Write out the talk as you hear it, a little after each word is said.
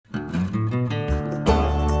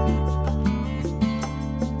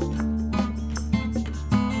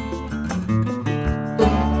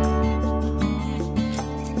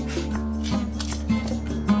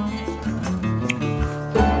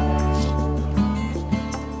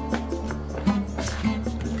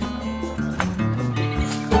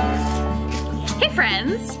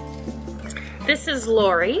friends, this is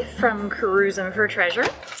Lori from Cruisin' for Treasure,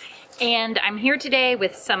 and I'm here today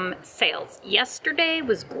with some sales. Yesterday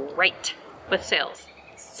was great with sales,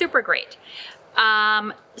 super great.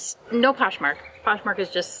 No Poshmark. Poshmark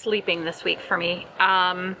is just sleeping this week for me,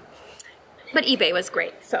 but eBay was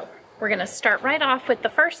great. So we're gonna start right off with the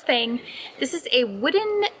first thing. This is a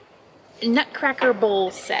wooden nutcracker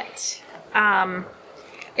bowl set.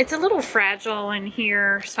 It's a little fragile in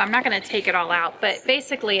here, so I'm not gonna take it all out, but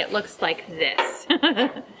basically it looks like this.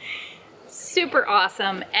 Super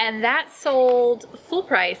awesome, and that sold full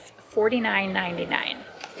price, $49.99,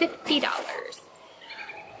 $50.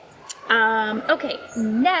 Okay,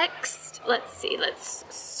 next, let's see, let's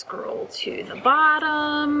scroll to the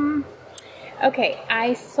bottom. Okay,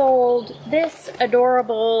 I sold this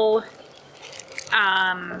adorable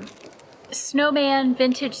snowman,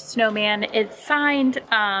 vintage snowman. It's signed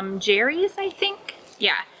Jerry's, I think.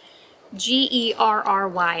 Yeah,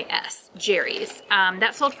 G-E-R-R-Y-S, Jerry's.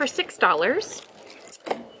 That sold for $6.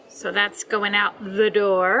 So that's going out the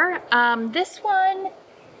door. This one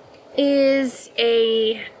is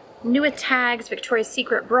a New at Tags Victoria's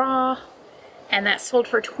Secret bra, and that sold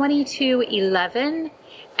for $22.11.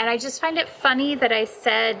 And I just find it funny that I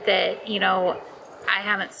said that, you know, I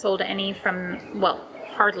haven't sold any from, well,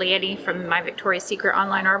 hardly any from my Victoria's Secret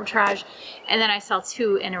online arbitrage, and then I sell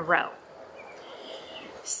 2 in a row.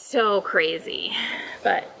 So crazy,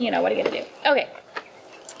 but you know, what are you gonna do? Okay,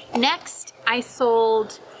 next I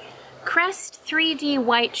sold Crest 3D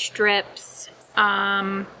white strips.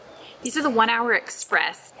 These are the 1 Hour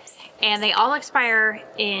Express, and they all expire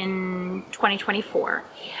in 2024.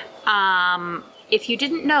 If you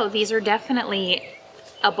didn't know, these are definitely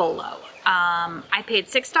a bolo. I paid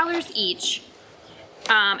 $6 each.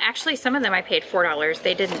 Actually, some of them I paid $4.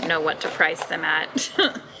 They didn't know what to price them at,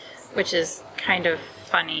 which is kind of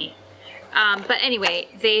funny. But anyway,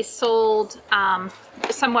 they sold,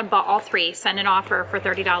 someone bought all 3, sent an offer for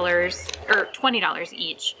 $30 or $20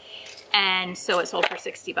 each. And so it sold for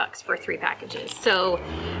 $60 for 3 packages. So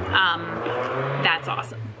that's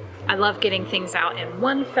awesome. I love getting things out in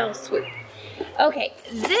one fell swoop. Okay,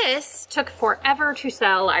 this took forever to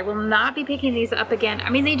sell. I will not be picking these up again.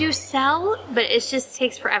 I mean, they do sell, but it just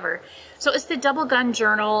takes forever. So it's the Double Gun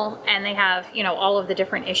Journal, and they have, you know, all of the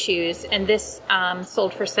different issues, and this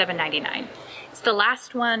sold for $7.99. It's the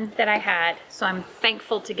last one that I had, so I'm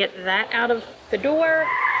thankful to get that out of the door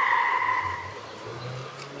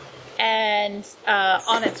and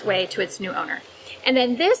on its way to its new owner. And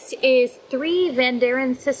then this is 3 Van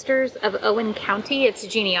Daren Sisters of Owen County. It's a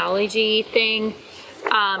genealogy thing.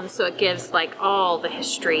 So it gives like all the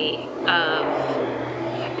history of,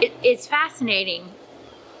 it's fascinating,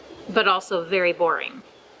 but also very boring.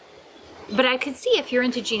 But I could see if you're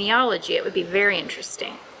into genealogy, it would be very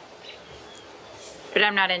interesting. But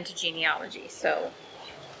I'm not into genealogy, so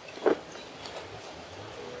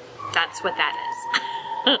that's what that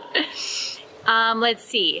is. Let's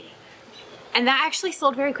see. And that actually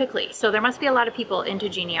sold very quickly. So there must be a lot of people into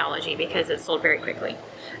genealogy because it sold very quickly.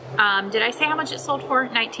 Did I say how much it sold for?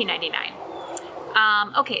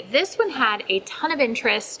 $19.99. Okay, this one had a ton of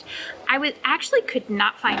interest. I actually could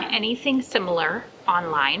not find anything similar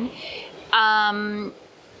online. And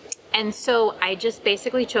so I just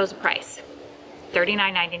basically chose a price,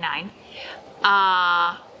 $39.99.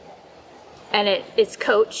 And it's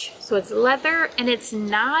Coach, so it's leather, and it's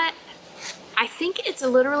not, I think it's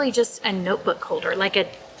literally just a notebook holder, like an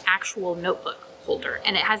actual notebook holder,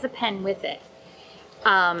 and it has a pen with it.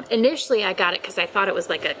 Initially I got it because I thought it was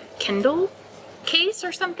like a Kindle case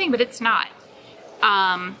or something, but it's not.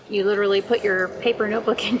 You literally put your paper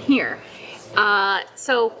notebook in here.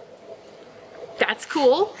 So that's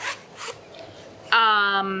cool.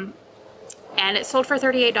 And it sold for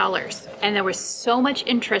 $38, and there was so much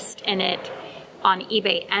interest in it on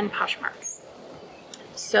eBay and Poshmark.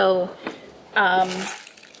 So and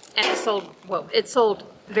it sold, well, it sold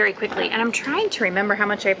very quickly, and I'm trying to remember how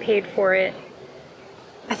much I paid for it.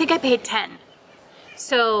 I think I paid 10.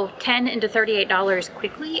 So 10 into $38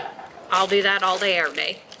 quickly, I'll do that all day, every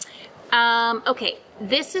day. Okay,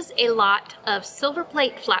 this is a lot of silver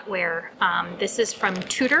plate flatware. This is from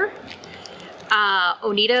Tudor,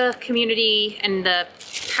 Oneida community, and the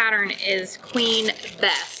pattern is Queen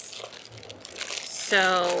Bess.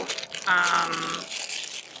 So,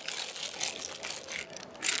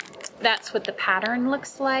 that's what the pattern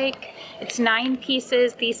looks like. It's 9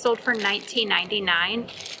 pieces. These sold for $19.99.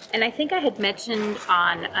 And I think I had mentioned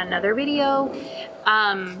on another video,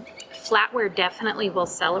 flatware definitely will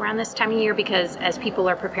sell around this time of year because as people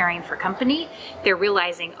are preparing for company, they're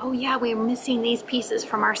realizing, oh yeah, we're missing these pieces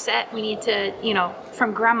from our set. We need to, you know,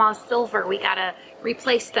 from Grandma's silver, we gotta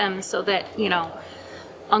replace them so that, you know,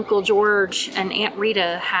 Uncle George and Aunt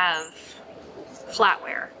Rita have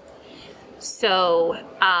flatware. So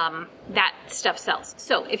that stuff sells.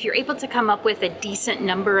 So if you're able to come up with a decent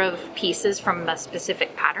number of pieces from a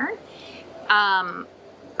specific pattern,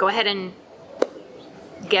 go ahead and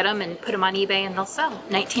get them and put them on eBay and they'll sell.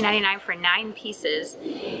 $19.99 for 9 pieces.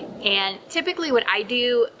 And typically what I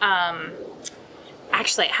do,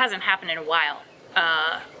 actually it hasn't happened in a while.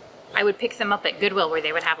 I would pick them up at Goodwill where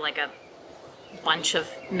they would have like a bunch of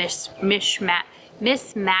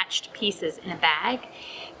mismatched pieces in a bag.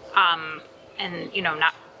 And you know,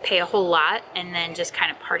 not pay a whole lot and then just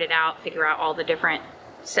kind of part it out, figure out all the different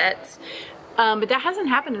sets. But that hasn't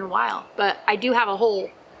happened in a while. But I do have a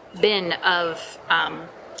whole bin of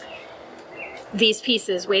these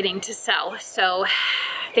pieces waiting to sell. So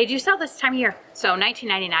they do sell this time of year. So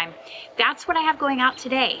 $19.99. That's what I have going out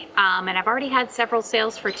today. And I've already had several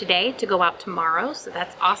sales for today to go out tomorrow. So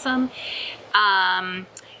that's awesome.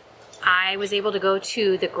 I was able to go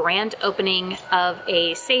to the grand opening of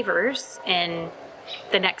a Savers in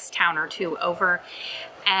the next town or two over.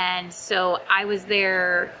 And so I was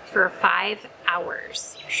there for 5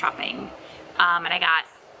 hours shopping. And I got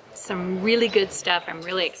some really good stuff. I'm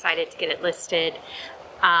really excited to get it listed.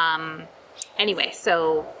 Anyway,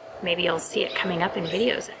 so maybe you'll see it coming up in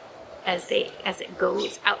videos as it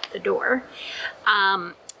goes out the door.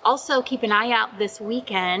 Also, keep an eye out this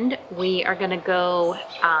weekend. We are gonna go,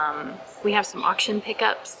 we have some auction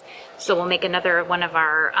pickups. So we'll make another one of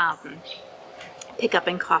our pickup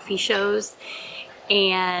and coffee shows.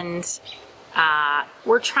 And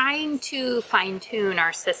we're trying to fine tune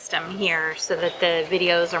our system here so that the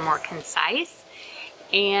videos are more concise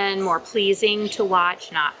and more pleasing to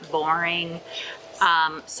watch, not boring.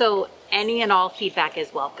 So any and all feedback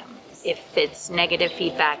is welcome. If it's negative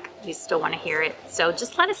feedback, we still want to hear it. So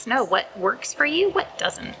just let us know what works for you, what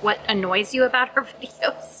doesn't, what annoys you about our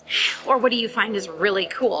videos, or what do you find is really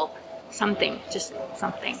cool. Something, just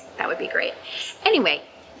something, that would be great. Anyway,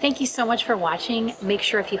 thank you so much for watching. Make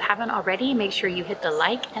sure if you haven't already, make sure you hit the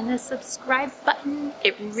like and the subscribe button.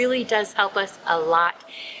 It really does help us a lot.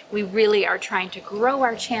 We really are trying to grow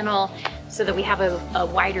our channel so that we have a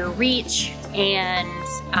wider reach, and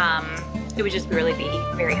it would just really be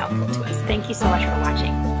very helpful to us. Thank you so much for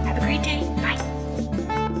watching. Have a great day. Bye.